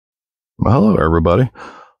Well, hello, everybody.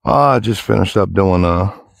 I just finished up doing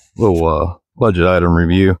a little budget item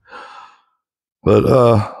review, but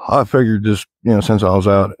I figured just since I was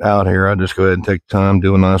out here, I'd just go ahead and take time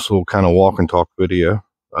do a nice little kind of walk and talk video.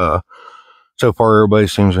 Uh, so far, everybody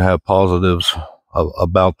seems to have positives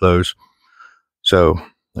about those. So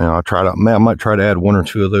I might try to add one or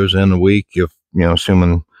two of those in a week if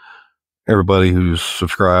assuming everybody who's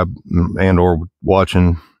subscribed and or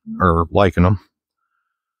watching or liking them.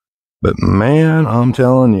 But man, I'm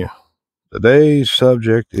telling you. Today's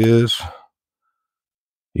subject is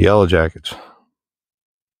yellow jackets.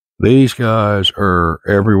 These guys are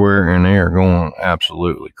everywhere and they are going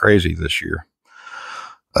absolutely crazy this year.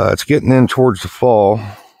 It's getting in towards the fall,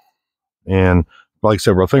 and like I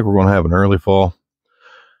said, I think we're going to have an early fall.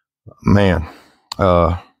 Man,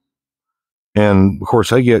 and of course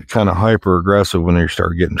they get kind of hyper aggressive when they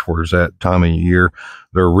start getting towards that time of year.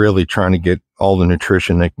 They're really trying to get all the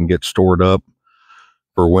nutrition they can get stored up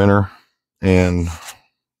for winter, and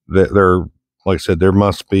they're like I said, there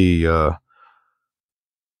must be a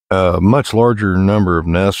much larger number of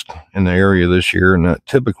nests in the area this year, and that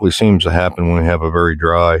typically seems to happen when we have a very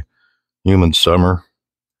dry, humid summer.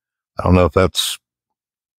 I don't know if that's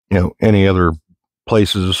any other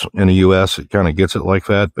places in the U.S. it kind of gets it like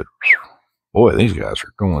that, but boy, these guys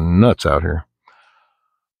are going nuts out here.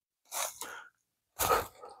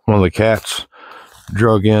 One of the cats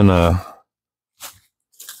drug in a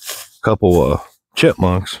couple of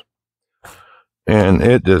chipmunks, and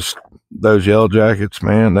it just, those yellow jackets,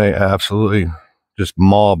 man, they absolutely just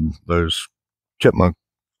mobbed those chipmunk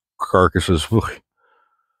carcasses.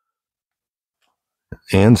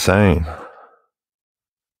 Insane.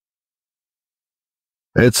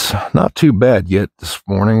 It's not too bad yet this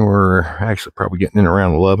morning. We're actually probably getting in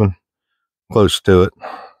around 11, close to it.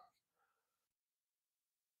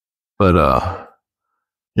 But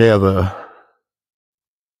yeah, the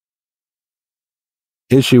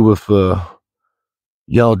issue with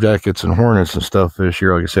yellow jackets and hornets and stuff this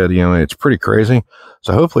year, like I said, it's pretty crazy.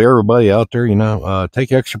 So hopefully everybody out there,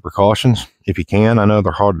 take extra precautions if you can. I know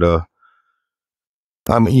they're hard to,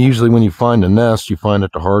 I mean, usually when you find a nest, you find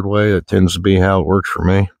it the hard way. It tends to be how it works for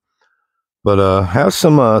me. But have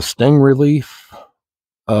some sting relief,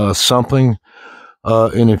 something.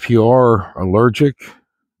 And if you are allergic,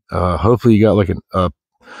 hopefully you got like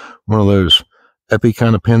one of those epi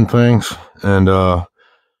kind of pin things. And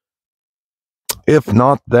if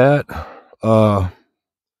not that,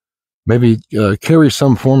 maybe carry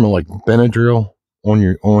some form of like Benadryl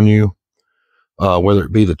on you. Whether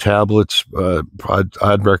it be the tablets,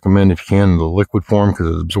 I'd recommend if you can the liquid form because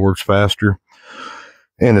it absorbs faster,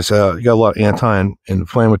 and it's you got a lot of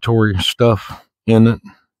anti-inflammatory stuff in it.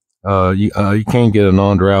 You can get a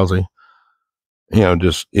non-drowsy.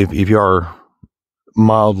 Just if you are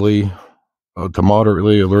mildly to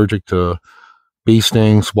moderately allergic to bee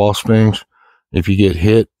stings, wasp stings, if you get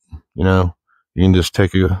hit, you can just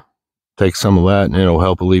take some of that, and it'll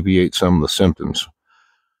help alleviate some of the symptoms.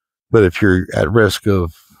 But if you're at risk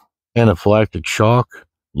of anaphylactic shock,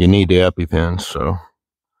 you need the EpiPens. So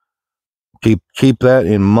keep that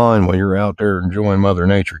in mind when you're out there enjoying Mother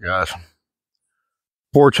Nature, guys.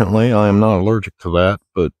 Fortunately, I am not allergic to that,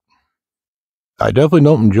 but I definitely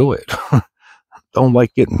don't enjoy it. Don't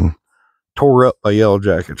like getting tore up by yellow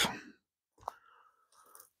jackets.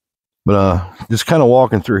 But just kind of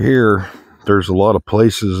walking through here, there's a lot of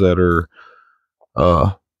places that are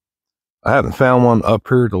I haven't found one up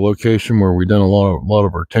here at the location where we've done a lot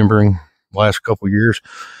of our timbering last couple of years.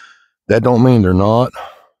 That don't mean they're not,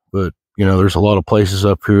 but there's a lot of places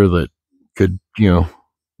up here that could,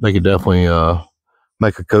 they could definitely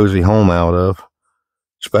make a cozy home out of,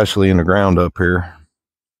 especially in the ground up here.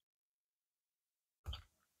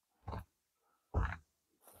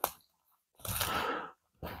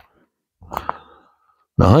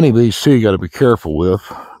 Now, honeybees too, you got to be careful with,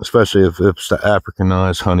 especially if it's the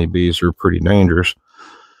Africanized honeybees are pretty dangerous.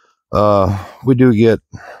 We do get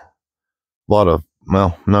a lot of,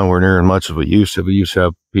 well, nowhere near as much as we used to. We used to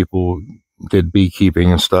have people did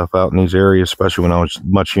beekeeping and stuff out in these areas, especially when I was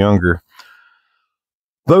much younger.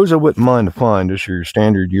 Those I wouldn't mind to find, just your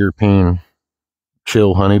standard European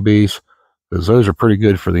chill honeybees, because those are pretty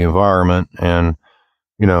good for the environment. And,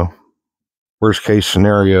 worst case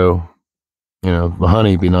scenario, the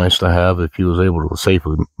honey would be nice to have if you was able to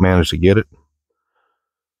safely manage to get it.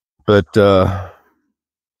 But,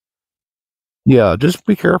 yeah, just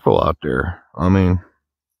be careful out there. I mean,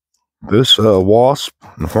 this wasp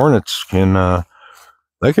and hornets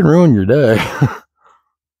they can ruin your day.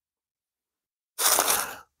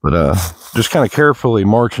 But just kind of carefully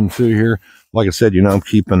marching through here. Like I said, I'm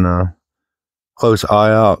keeping a close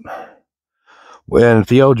eye out And if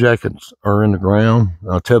the yellow jackets are in the ground,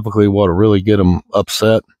 typically what'll really get them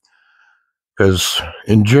upset, because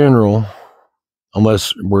in general,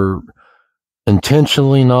 unless we're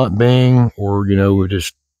intentionally not being, or we're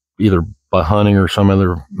just either by hunting or some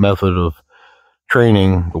other method of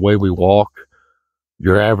training, the way we walk,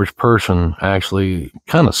 your average person actually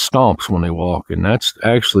kind of stomps when they walk, and that's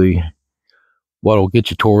actually what'll get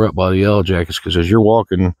you tore up by the yellow jackets, because as you're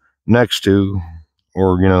walking next to,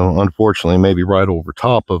 or unfortunately maybe right over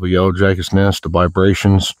top of a yellow jacket's nest, the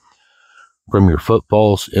vibrations from your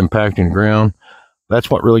footfalls impacting the ground, that's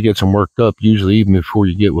what really gets them worked up. Usually even before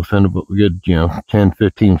you get within a good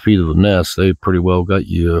 10-15 feet of the nest, they pretty well got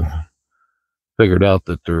you figured out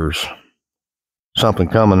that there's something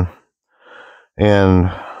coming. And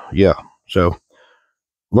yeah, so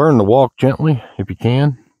learn to walk gently if you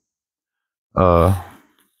can. But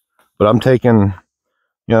I'm taking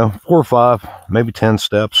 4 or 5, maybe 10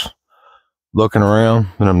 steps, looking around,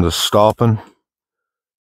 and I'm just stopping.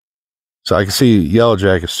 So I can see yellow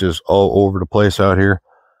jackets just all over the place out here,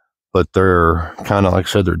 but they're kind of, like I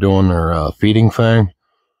said, they're doing their feeding thing.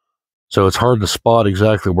 So it's hard to spot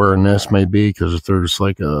exactly where a nest may be, because if there's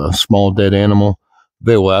like a small dead animal,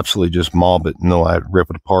 they will absolutely just mob it, and they'll rip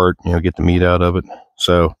it apart, get the meat out of it.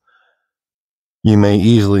 So you may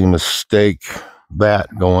easily mistake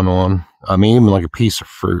that going on. I mean, even like a piece of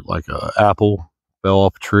fruit, like an apple fell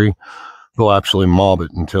off a tree, they'll absolutely mob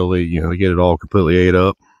it until they get it all completely ate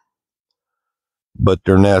up. But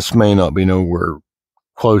their nest may not be nowhere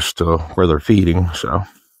close to where they're feeding, so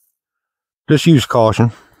just use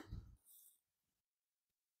caution.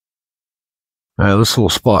 Now this little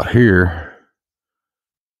spot here,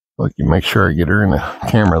 like, you make sure I get her in the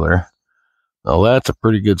camera there. Now that's a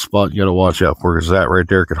pretty good spot you got to watch out for, because that right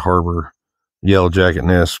there could harbor yellow jacket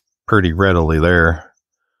nest pretty readily there.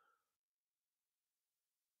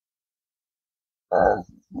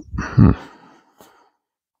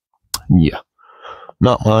 Yeah,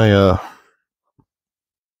 not my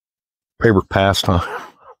favorite pastime.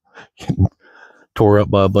 Getting tore up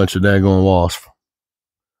by a bunch of daggone wasps.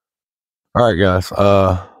 All right, guys.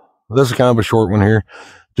 This is kind of a short one here.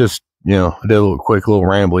 Just I did a quick little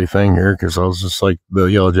rambly thing here, because I was just like, the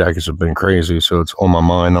yellow jackets have been crazy, so it's on my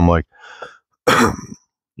mind. I'm like,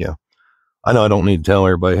 yeah, I know I don't need to tell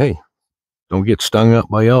everybody, hey, don't get stung up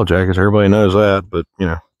by yellow jackets. Everybody knows that, but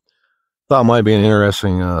thought it might be an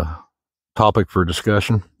interesting topic for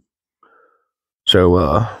discussion. So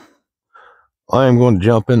I am going to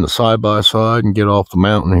jump in the side by side and get off the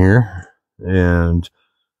mountain here, and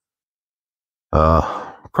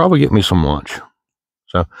probably get me some lunch.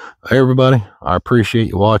 So everybody, I appreciate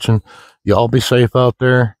you watching. Y'all be safe out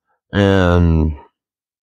there, and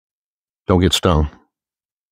don't get stoned.